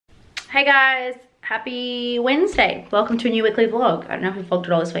Hey guys, happy Wednesday. Welcome to a new weekly vlog. I don't know if we vlogged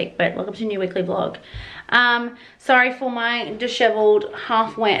it all this week, but welcome to a new weekly vlog. Sorry for my disheveled,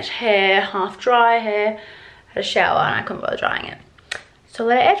 half wet hair, half dry hair. I had a shower and I couldn't bother drying it, so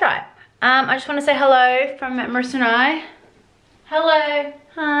let it air dry. I just want to say hello from Marissa and I. Hello.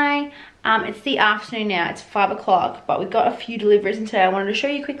 Hi. It's the afternoon now, it's 5 o'clock, but we've got a few deliveries in today I wanted to show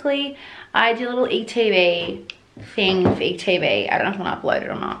you quickly. I did a little ETV thing for ETV. I don't know if I want to upload it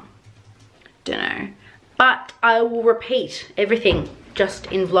or not. Don't know. But I will repeat everything just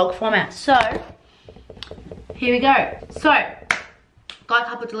in vlog format. So, here we go. So, got a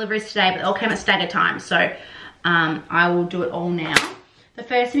couple of deliveries today, but they all came at staggered time. So, I will do it all now. The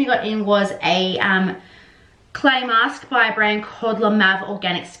first thing we got in was a clay mask by a brand called La Mav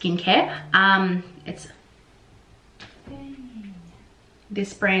Organic Skincare. It's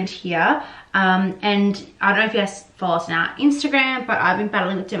this brand here. And I don't know if you guys follow us on our Instagram, but I've been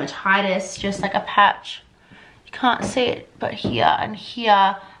battling with dermatitis, just like a patch. You can't see it, but here and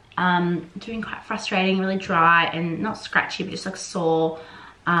here, doing quite frustrating, really dry and not scratchy, but just like sore.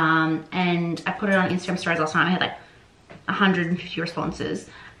 And I put it on Instagram stories last night. I had like 150 responses.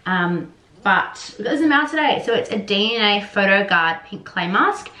 But we got this in the mail today. So it's a DNA Photo Guard Pink Clay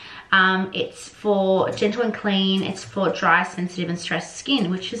Mask. It's for gentle and clean. It's for dry, sensitive and stressed skin,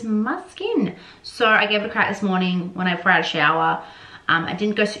 which is my skin. So I gave it a crack this morning before I had a shower. It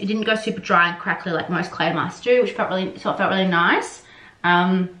didn't go super dry and crackly like most clay masks do, which felt really nice.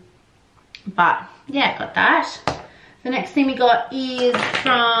 But yeah, got that. The next thing we got is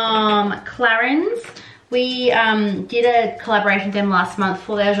from Clarins. We did a collaboration with them last month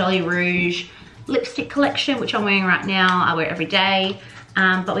for their Jolly Rouge lipstick collection, which I'm wearing right now. I wear it every day.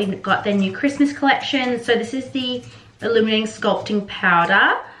 But we got their new Christmas collection. So this is the Illuminating Sculpting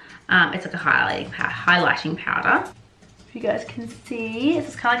Powder. It's like a highlighting powder. If you guys can see,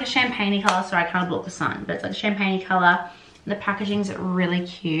 it's kind of like a champagne color. Sorry, I can't block the sun, but it's like a champagne color. And the packaging's really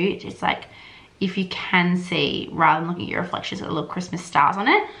cute. It's like, if you can see, rather than looking at your reflection, it's got little Christmas stars on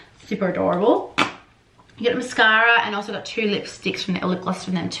it. Super adorable. You get a mascara and also got two lipsticks from them, or lip gloss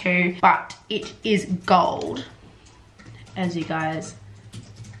from them too. But it is gold, as you guys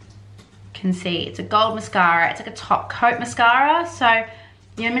can see. It's a gold mascara. It's like a top coat mascara. So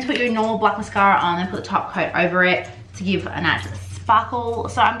you're meant to put your normal black mascara on and put the top coat over it to give a natural sparkle.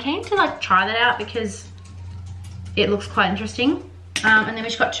 So I'm keen to like try that out because it looks quite interesting. And then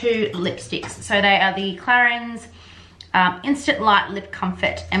we've got two lipsticks. So they are the Clarins Instant Light Lip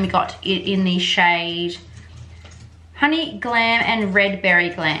Comfort, and we got it in the shade Honey Glam and Red Berry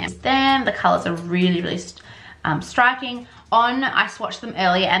Glam. Then the colors are really striking. I swatched them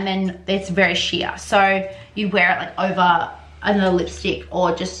earlier, and then it's very sheer. So you'd wear it like over another lipstick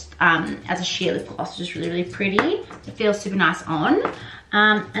or just as a sheer lip gloss, which is really pretty. It feels super nice on.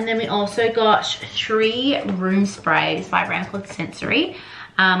 And then we also got 3 room sprays by a brand called Sensory.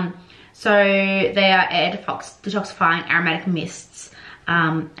 So they are air detoxifying aromatic mists.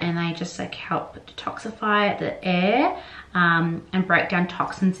 And they just like help detoxify the air and break down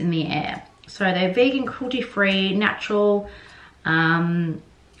toxins in the air. So they're vegan, cruelty-free, natural, blah,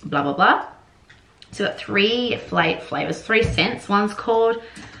 blah, blah. So we've got 3 flavors, 3 scents. One's called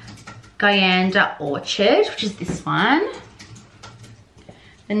Guyanda Orchard, which is this one.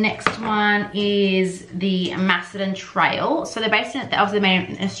 The next one is the Macedon Trail. So they're based in, obviously they're made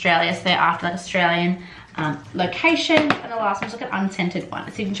in Australia, so they're after like Australian location. And the last one's like an unscented one,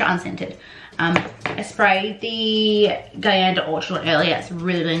 a signature unscented. I sprayed the Guyanda Orchard earlier. It's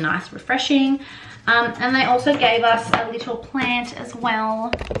really nice, refreshing. And they also gave us a little plant as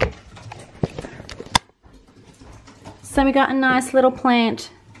well. So we got a nice little plant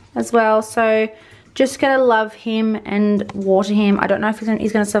as well. So just gotta love him and water him. I don't know if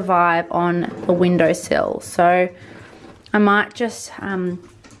he's gonna survive on the windowsill. So I might just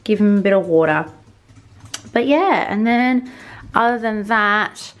give him a bit of water. But yeah, and then other than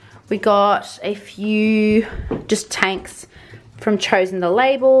that, we got a few just tanks from Chosen the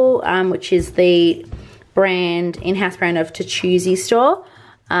Label, which is the brand, in-house brand of Tachuzi store.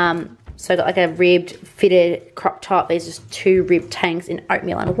 So I got like a ribbed fitted crop top. There's just 2 ribbed tanks in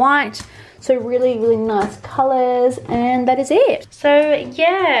oatmeal and white. So really nice colors, and that is it. So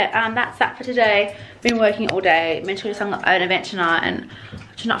yeah, that's that for today. Been working all day, meant to do some an event tonight, and I'm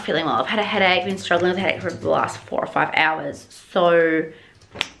just not feeling well. I've had a headache, been struggling with a headache for the last 4 or 5 hours. So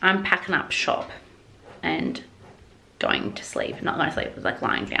I'm packing up shop and going to sleep. Not going to sleep, but like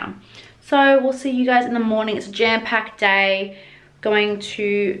lying down. So we'll see you guys in the morning. It's a jam-packed day. Going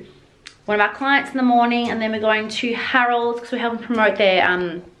to one of our clients in the morning, and then we're going to HARROLS because we're helping promote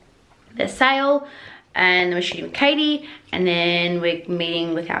their sale. and then we're shooting with Katie, and then we're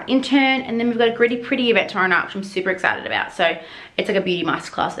meeting with our intern, and then we've got a Gritty Pretty event tomorrow night, which I'm super excited about. So it's like a beauty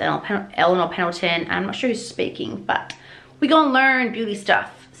masterclass with Eleanor Pendleton. I'm not sure who's speaking, but we go and learn beauty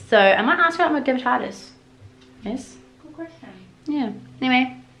stuff. So I might ask about my dermatitis. Yes? Good question. Yeah.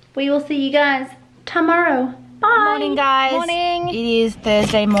 Anyway, we will see you guys tomorrow. Bye. Good morning, guys. Morning. It is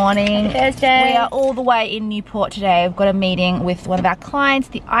Thursday morning. Thursday. We are all the way in Newport today. We've got a meeting with one of our clients,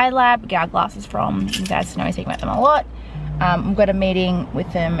 the Eye Lab. We get our glasses from. You guys know we speak about them a lot. We've got a meeting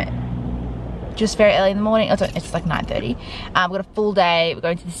with them just very early in the morning. It's like 9:30. We've got a full day. We're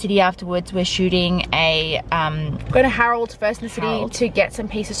going to the city afterwards. We're shooting a going to HARROLS first in the city to get some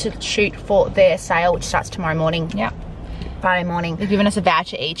pieces to shoot for their sale, which starts tomorrow morning. Yep. Friday morning. They've given us a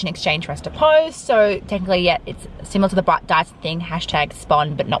voucher each in exchange for us to post. So technically, yeah, it's similar to the Dyson thing, hashtag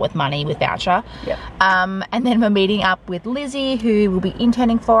spawn, but not with money, with voucher. Yep. And then we're meeting up with Lizzie, who will be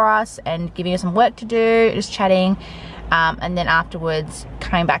interning for us and giving us some work to do, just chatting. And then afterwards,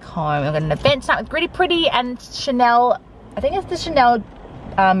 coming back home, we've got an event tonight with Gritty Pretty and Chanel. I think it's the Chanel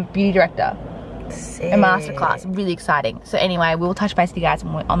beauty director. Sick. A masterclass. Really exciting. So anyway, we'll touch base with you guys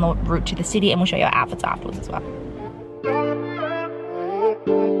on the route to the city, and we'll show you our outfits afterwards as well.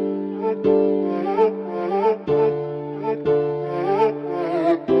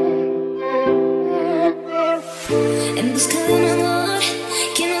 En busca de un amor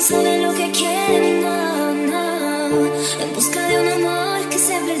que no sabe lo que quiere, no, no. En busca de un amor que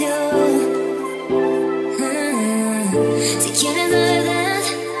se perdió. Si quieres la verdad,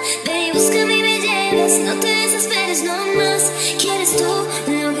 ven y busca mi belleza. No te desesperes, no más. Quieres tú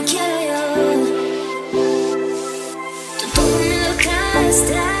lo que quiero yo. Tú todo me lo traes,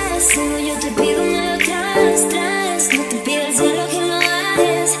 traes. Solo yo te pido me lo traes, traes. No te pido el cielo que lo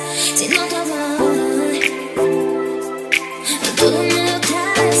hagas, sino tu amor. Todo me lo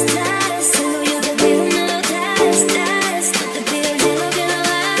traes, traes, solo yo te pido me lo traes, traes. No te pido el cielo que lo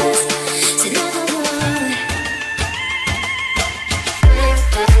hagas, sino tu amor.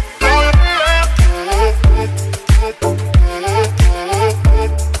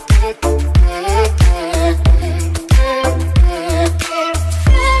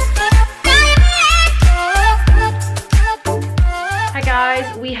 Hi guys,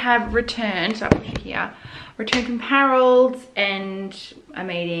 we have returned, so I'm here. Returned from HARROLS and a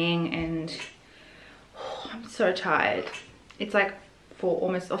meeting, and I'm so tired. It's like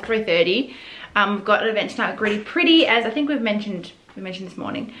 3:30. We've got an event tonight with Gritty Pretty, as I think we mentioned this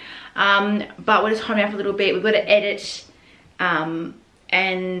morning. But we're just home out for a little bit. We've got to edit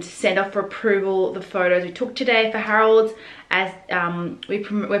and send off for approval the photos we took today for HARROLS, as we're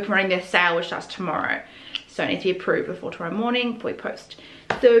promoting their sale, which starts tomorrow. So it needs to be approved before tomorrow morning before we post.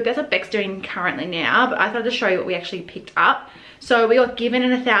 So that's what Beck's doing currently now, but I thought to show you what we actually picked up. So we got given a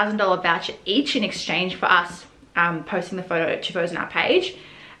 $1,000 voucher each in exchange for us posting the two photos on our page.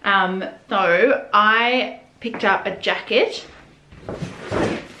 So I picked up a jacket,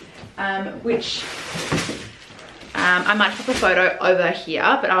 which I might pop a photo over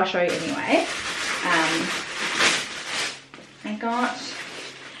here, but I'll show you anyway. I got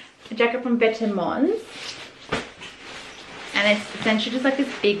a jacket from Vetements. And it's essentially just like this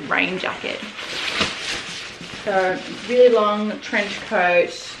big rain jacket. So really long trench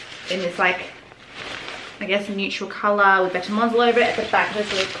coat in this, like, I guess neutral color with Vetements all over it. At the back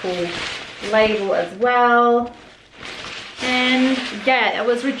there's a really cool label as well. And yeah, it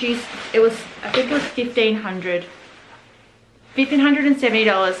was reduced. It was, I think it was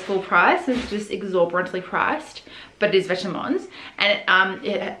 $1,570 full price. It's just exorbitantly priced, but it is Vetements, and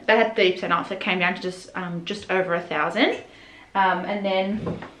they had 30% off. So it came down to just over $1,000. And then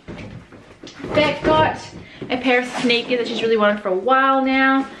Beck got a pair of sneakers that she's really wanted for a while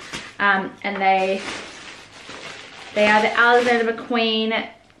now, and they are the Alexander McQueen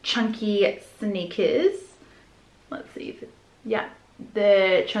chunky sneakers. Let's see if it, yeah,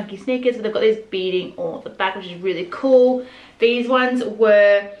 the chunky sneakers, but they've got this beading all at the back, which is really cool. These ones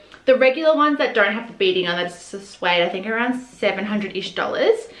were the regular ones that don't have the beading on, that's just suede, I think around $700-ish.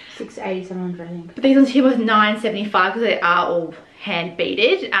 $680, $700, I think. But these ones here was $975 because they are all hand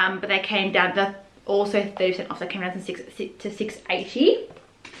beaded. But they came down, they're also 30% off. They came down to $680.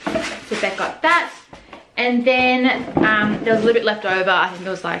 So Beck got that. And then there was a little bit left over. I think it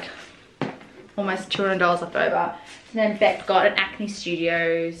was like almost $200 left over. So then Beck got an Acne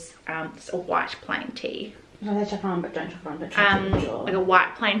Studios, just a white plain tee. No, they chuck on, but don't chuck on, but chuck like a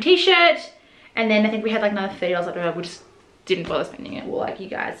white plain t-shirt. And then I think we had like another $30 left over. We just didn't bother spending it. We're like, you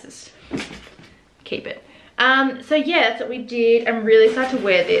guys just keep it. So yeah, that's what we did. I'm really excited to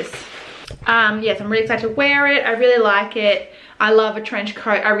wear this. Yes, I'm really excited to wear it. I really like it. I love a trench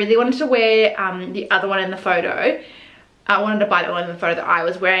coat. I really wanted to wear the other one in the photo. I wanted to buy the one in the photo that I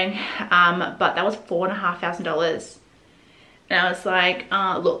was wearing, but that was $4,500. And I was like,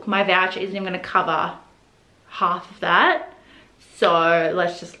 look, my voucher isn't even going to cover half of that, so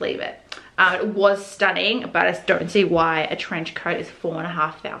let's just leave it. It was stunning, but I don't see why a trench coat is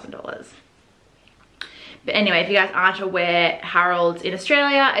 $4,500. But anyway, if you guys aren't aware, Harrols in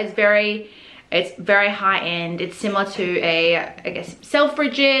Australia is it's very high end. It's similar to I guess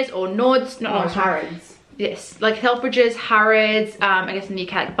Selfridges or Harrods. Yes, like Selfridges, Harrods, I guess in the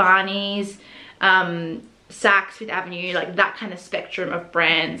UK like Barney's, Saks, Fifth Avenue, like that kind of spectrum of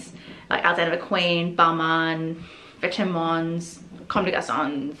brands, like Alexander McQueen, Balmain, Vetements, Comme des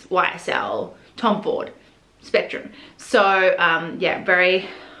Garçons, YSL, Tom Ford spectrum. So yeah, very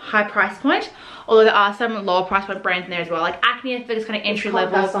high price point, although there are some lower price point brands in there as well, like Acne I think is kind of entry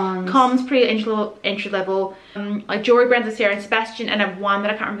level, Com's pretty entry level, like jewelry brands like Sarah and Sebastian, and I have one that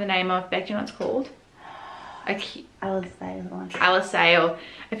I can't remember the name of. Beck, do you know what it's called? Alisay, or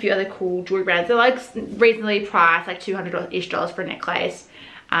a few other cool jewelry brands. They're like reasonably priced, like $200-ish for a necklace.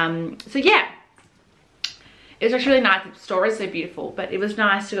 So yeah, it was actually really nice. The store is so beautiful, but it was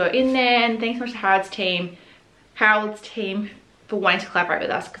nice to go in there, and thanks so much to Harrods team for wanting to collaborate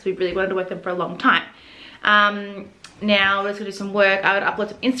with us, because we really wanted to work with them for a long time. Now we're just gonna do some work. I would upload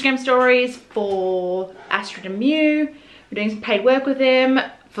some Instagram stories for Astrid and Mew. We're doing some paid work with them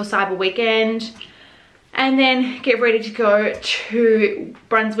for Cyber Weekend, and then get ready to go to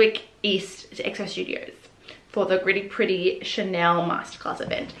Brunswick East to Exo Studios for the Gritty Pretty Chanel Masterclass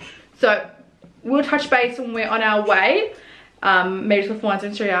event. So we'll touch base when we're on our way. Maybe just before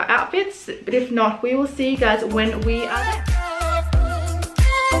and show you our outfits, but if not, we will see you guys when we are there.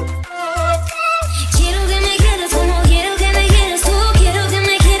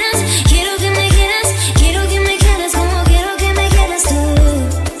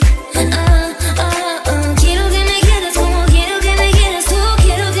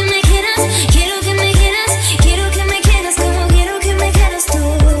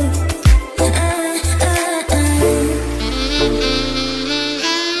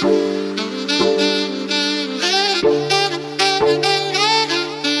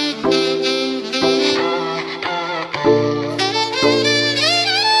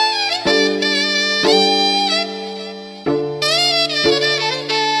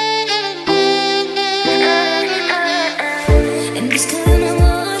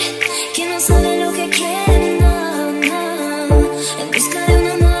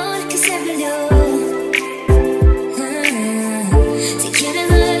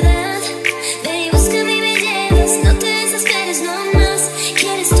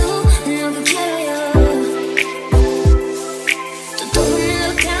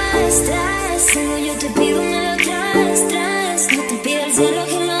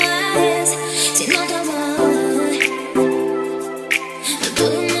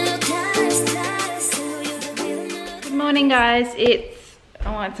 Guys,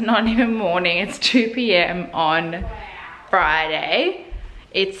 it's not even morning, it's 2 p.m. on Friday.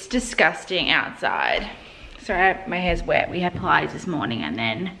 It's disgusting outside. Sorry, my hair's wet. We had Pilates this morning, and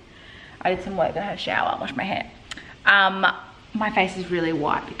then I did some work, I had a shower, washed my hair. My face is really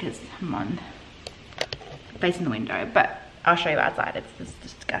white because I'm facing the window, but I'll show you outside. It's just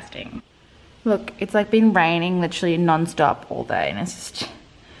disgusting. Look, it's like been raining literally non-stop all day, and it's just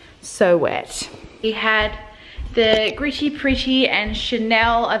so wet. We had the Gritty Pretty and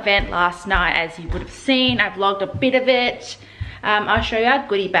Chanel event last night, as you would have seen. I vlogged a bit of it. I'll show you our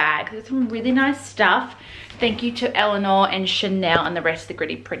goodie bag. There's some really nice stuff. Thank you to Eleanor and Chanel and the rest of the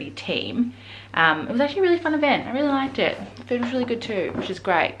Gritty Pretty team. It was actually a really fun event. I really liked it. The food was really good too, which is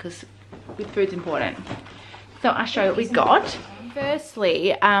great because good food's important. So I'll show you what we got.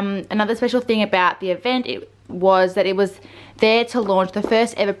 Firstly, another special thing about the event was that it was there to launch the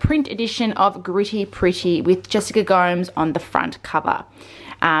first ever print edition of Gritty Pretty with Jessica Gomes on the front cover.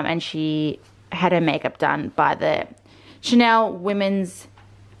 And she had her makeup done by the Chanel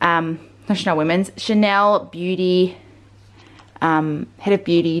Beauty, head of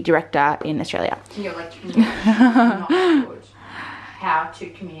beauty director in Australia. You're like not good. How to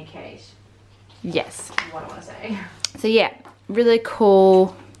communicate. Yes. What I want to say. So yeah, really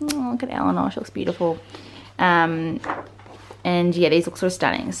cool. Oh, look at Eleanor, she looks beautiful. And yeah, these look sort of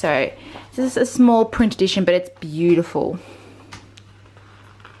stunning. So this is a small print edition, but it's beautiful.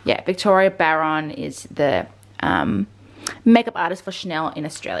 Yeah, Victoria Barron is the makeup artist for Chanel in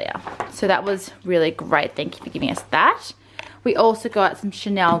Australia. So that was really great. Thank you for giving us that. We also got some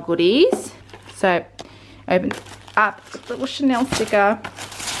Chanel goodies. So open up the little Chanel sticker.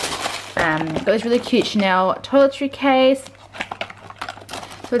 Got this really cute Chanel toiletry case.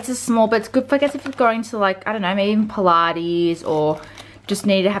 So it's a small, but it's good for, I guess, if you're going to like, I don't know, maybe even Pilates or just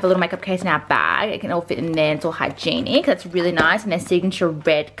need to have a little makeup case in our bag. It can all fit in there. It's all hygienic. That's really nice. And their signature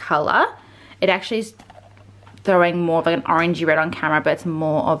red color. It actually is throwing more of like an orangey red on camera, but it's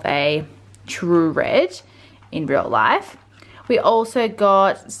more of a true red in real life. We also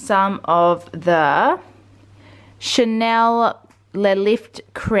got some of the Chanel Le Lift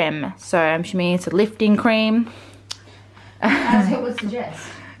Creme. So I'm assuming it's a lifting cream. As it would suggest.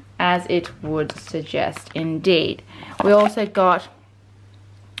 As it would suggest, indeed. We also got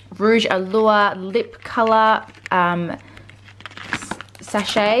Rouge Allure lip color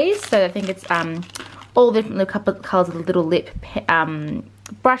sachets. So I think it's all the different little colors of the little lip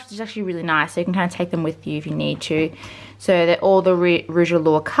brush, which is actually really nice. So you can kind of take them with you if you need to. So they're all the Rouge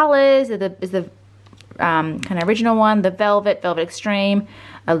Allure colors. Is the kind of original one, the Velvet Extreme,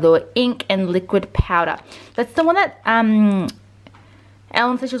 Allure Ink, and Liquid Powder. That's the one that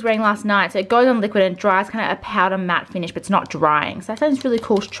Ellen said she was wearing last night. So it goes on liquid and dries, kind of a powder matte finish, but it's not drying. So that sounds really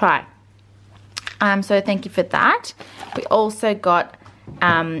cool to try. So thank you for that. We also got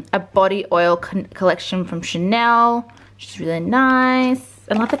a body oil collection from Chanel, which is really nice.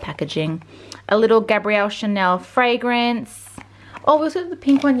 I love the packaging. A little Gabrielle Chanel fragrance. Oh, we also got the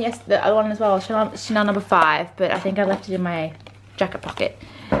pink one, yes, the other one as well, Chanel number 5, but I think I left it in my jacket pocket.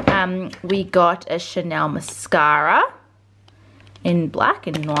 We got a Chanel mascara in black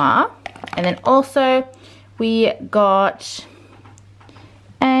and noir. And then also we got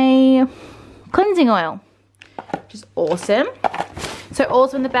a cleansing oil, which is awesome. So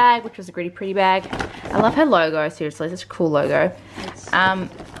also in the bag, which was a really pretty bag. I love her logo, seriously, it's such a cool logo.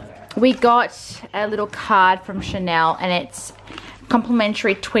 We got a little card from Chanel, and it's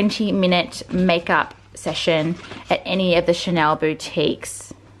complimentary 20-minute makeup session at any of the Chanel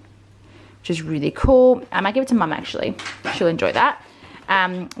boutiques, which is really cool. I might give it to Mum actually, she'll enjoy that.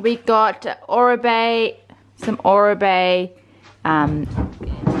 We got some Oribe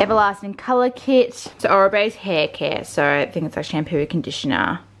Everlasting Color Kit. So Oribe's hair care, so I think it's like shampoo,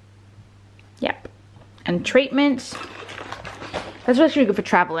 conditioner, yep, and treatment. That's really good for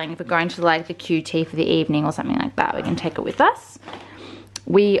traveling. If we're going to like the QT for the evening or something like that, we can take it with us.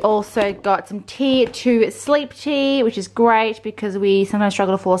 We also got some tea to sleep tea, which is great because we sometimes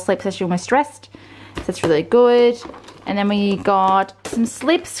struggle to fall asleep, especially when we're stressed. So it's really good. And then we got some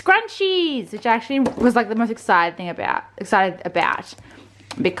slip scrunchies, which actually was like the most excited about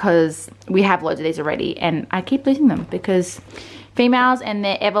because we have loads of these already and I keep losing them because females and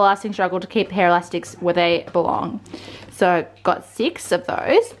their everlasting struggle to keep hair elastics where they belong. So got 6 of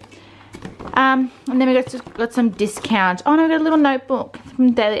those. And then we got some discount. Oh no, we got a little notebook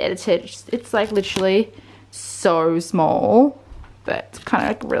from Daily Edited. It's like literally so small, but it's kind of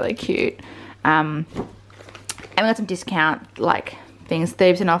like really cute. And we got some discount like things,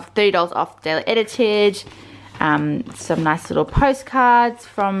 $30 off Daily Edited. Some nice little postcards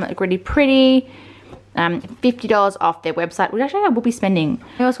from Gritty Pretty. $50 off their website, which actually I will be spending.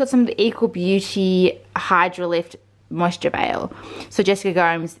 We also got some of the Equal Beauty Hydra Lift Moisture Veil. So Jessica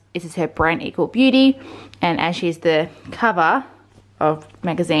Gomes, this is her brand Equal Beauty, and as she's the cover of the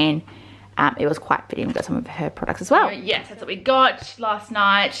magazine, it was quite fitting. We got some of her products as well. Yes, that's what we got last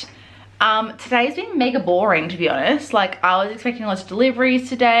night. Today's been mega boring, to be honest. Like, I was expecting lots of deliveries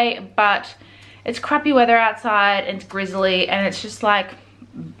today, but it's crappy weather outside and it's grizzly and it's just like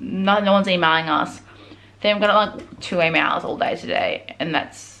no one's emailing us. Then I've got like 2 emails all day today and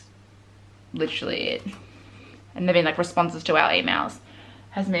that's literally it. And they've been like responses to our emails.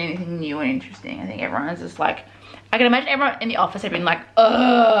 Hasn't been anything new and interesting. I think everyone's just like, I can imagine everyone in the office have been like,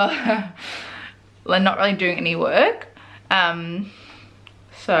 ugh, like not really doing any work.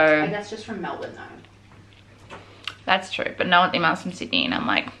 So And that's just from Melbourne though. That's true, but no one emails from Sydney and I'm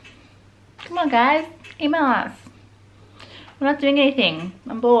like, come on guys, email us. We're not doing anything,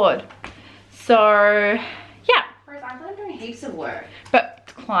 I'm bored. So yeah. Whereas I'm doing heaps of work. But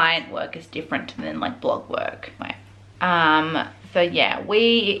client work is different than like blog work. So yeah, if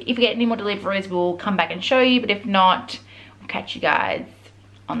we get any more deliveries, we'll come back and show you, but if not, we'll catch you guys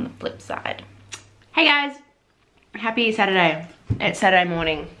on the flip side. Hey guys, happy Saturday. It's Saturday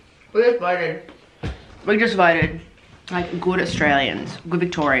morning. We just voted. Like good Australians, good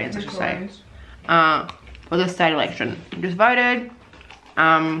Victorians, I should say, for the state election. We just voted,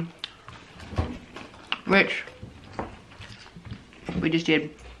 which we just did.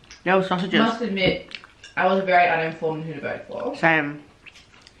 There were sausages. I must admit, I was very uninformed who to vote for. Same.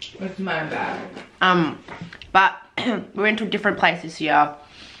 It's my own bad. But we went to a different place this year.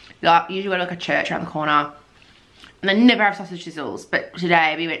 Like, usually we go to like a church around the corner, and they never have sausage sizzles. But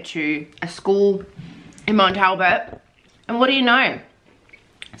today we went to a school in Mount Albert, and what do you know?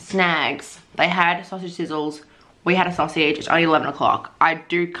 Snags, they had sausage sizzles. We had a sausage. It's only 11 o'clock. I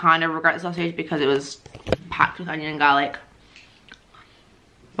do kind of regret the sausage because it was packed with onion and garlic.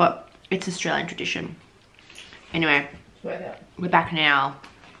 But it's Australian tradition. Anyway, we're back now.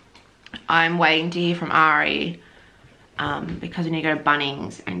 I'm waiting to hear from Ari because we need to go to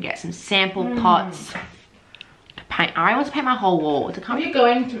Bunnings and get some sample pots to paint. Ari wants to paint my whole wall. Are you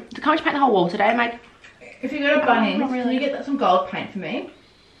going to paint the whole wall today, mate? If you go to Bunnings, can you get some gold paint for me?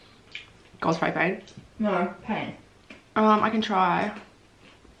 Gold spray paint? No, paint. I can try.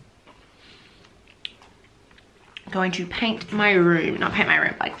 Going to paint my room, not paint my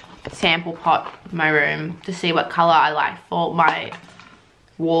room, like sample pot my room to see what color I like for my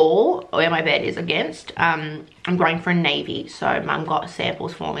wall where my bed is against. I'm going for a navy, so Mum got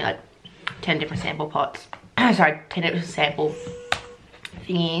samples for me, like 10 different sample pots. Sorry, 10 different sample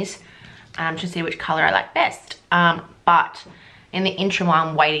thingies to see which color I like best. But in the interim while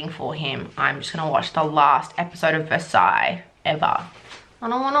I'm waiting for him, I'm just gonna watch the last episode of Versailles ever. I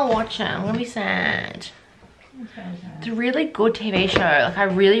don't wanna watch it, I'm gonna be sad. It's a really good TV show, like I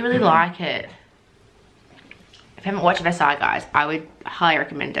really like it. If you haven't watched Versailles, guys, I would highly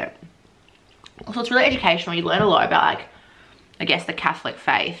recommend it. Also, it's really educational. You learn a lot about, like, I guess the Catholic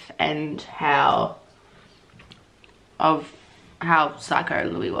faith and how psycho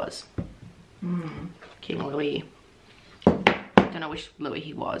Louis was. King Louis. I don't know which Louis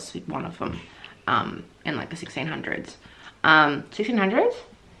he was, one of them, in like the 1600s. 1600s?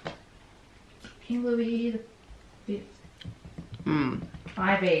 King Louis the 5th.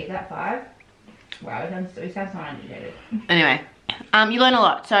 5E, is that 5? Wow, it sounds not educated. Anyway, you learn a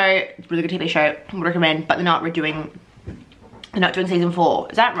lot, so it's a really good TV show. I would recommend, but they're not doing season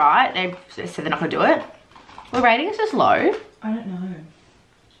 4. Is that right? They said they're not gonna do it. The rating is just low. I don't know.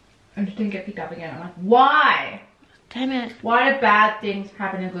 I just didn't get picked up again. I'm like, why? Damn it. Why do bad things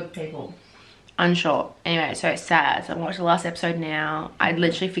happen to good people? Unsure. Anyway, so it's sad. So I'm watching the last episode now. I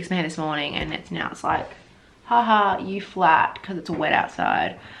literally fixed my hair this morning and it's like, haha, you flat because it's wet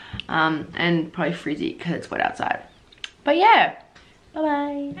outside. And probably frizzy because it's wet outside. But yeah,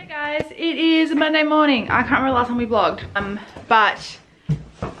 bye-bye. Hey guys, it is Monday morning. I can't remember the last time we vlogged. But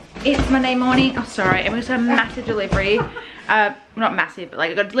it's Monday morning. Oh, sorry. And we just got a massive delivery. Not massive, but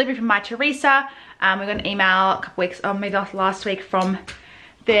like I got a delivery from my Teresa. We got an email a couple weeks, maybe last week, from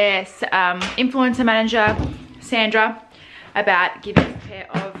their influencer manager, Sandra, about giving us a pair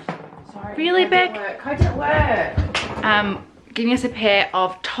of, really, Beck? How did it work? Giving us a pair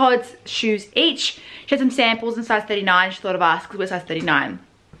of Todd's shoes each. She had some samples in size 39. She thought of us because we're size 39.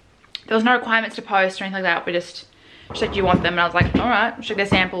 There was no requirements to post or anything like that. We just, she's like, do you want them? And I was like, all right, should I get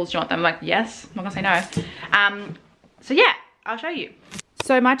samples? Do you want them? I'm like, yes. I'm not gonna say no. So yeah, I'll show you.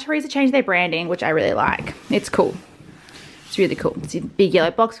 So my Teresa changed their branding, which I really like. It's cool. It's really cool. It's a big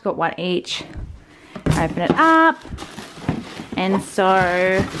yellow box. We've got one each. I open it up. And so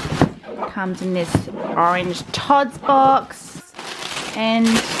it comes in this orange Todd's box. And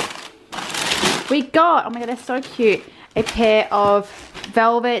we got, oh my god, they're so cute, a pair of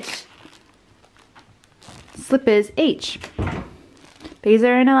velvet slippers each. These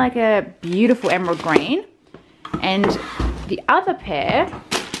are in like a beautiful emerald green. And the other pair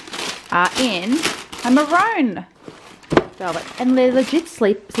are in a maroon velvet. And they're legit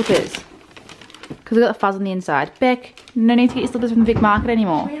slippers. Because we've got the fuzz on the inside. Beck, no need to get your slippers from the big market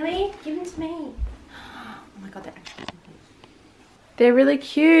anymore. Really? Give them to me. Oh my god, they're actually... They're really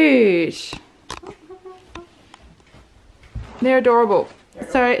cute. They're adorable.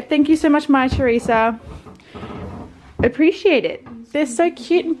 So thank you so much, my Teresa. Appreciate it. They're so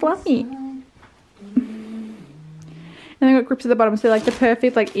cute and fluffy. And they've got grips at the bottom, so they're like the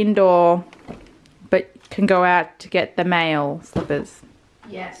perfect like indoor, but can go out to get the male slippers.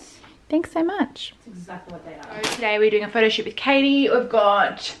 Yes. Thanks so much. That's exactly what they are. So today we're doing a photo shoot with Katie. We've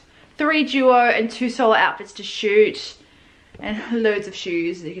got 3 duo and 2 solo outfits to shoot. And loads of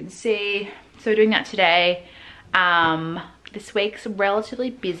shoes, as you can see. So we're doing that today. This week's relatively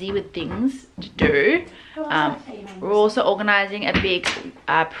busy with things to do. We're also organising a big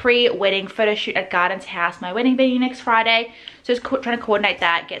pre-wedding photo shoot at Garden's house, my wedding venue, next Friday. So just trying to coordinate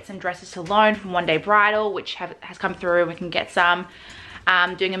that, get some dresses to loan from One Day Bridal, which has come through, and we can get some.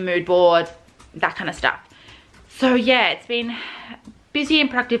 Doing a mood board, that kind of stuff. So yeah, it's been busy and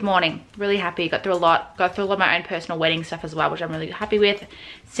productive morning. Really happy. Got through a lot of my own personal wedding stuff as well, which I'm really happy with.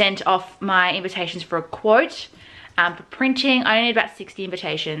 Sent off my invitations for a quote. For printing, I only need about 60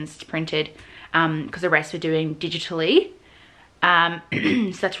 invitations printed because the rest we're doing digitally. So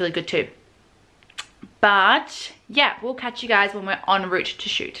that's really good too. But yeah, we'll catch you guys when we're en route to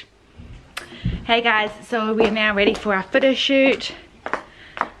shoot. Hey guys, so we are now ready for our photo shoot.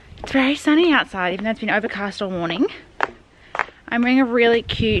 It's very sunny outside, even though it's been overcast all morning. I'm wearing a really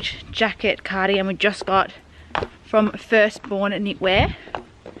cute jacket cardigan we just got from Firstborn Knitwear.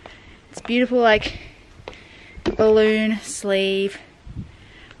 It's beautiful, like balloon sleeve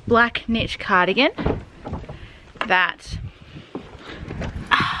black knit cardigan that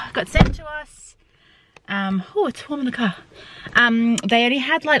got sent to us. Oh, it's warm in the car. They already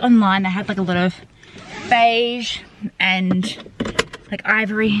had, like, online, they had like a lot of beige and like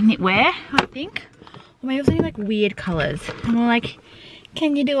ivory knitwear, I think. Or maybe it was only like weird colors. And we're like,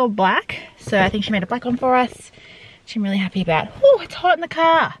 can you do a black? So I think she made a black one for us, which I'm really happy about. Oh, it's hot in the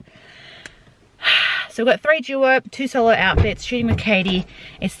car. So we've got 3 duo, 2 solo outfits, shooting with Katie.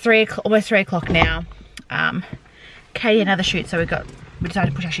 It's almost 3 o'clock now. Katie had another shoot, so we decided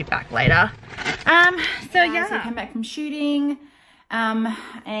to push our shoot back later. So yeah. So we came back from shooting,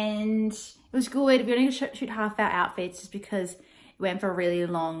 and it was good. We only shoot half our outfits just because it went for a really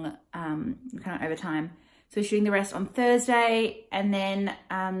long, kind of overtime. So we're shooting the rest on Thursday, and then,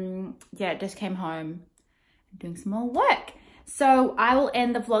 yeah, just came home doing some more work. So I will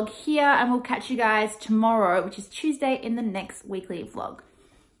end the vlog here, and we'll catch you guys tomorrow, which is Tuesday, in the next weekly vlog.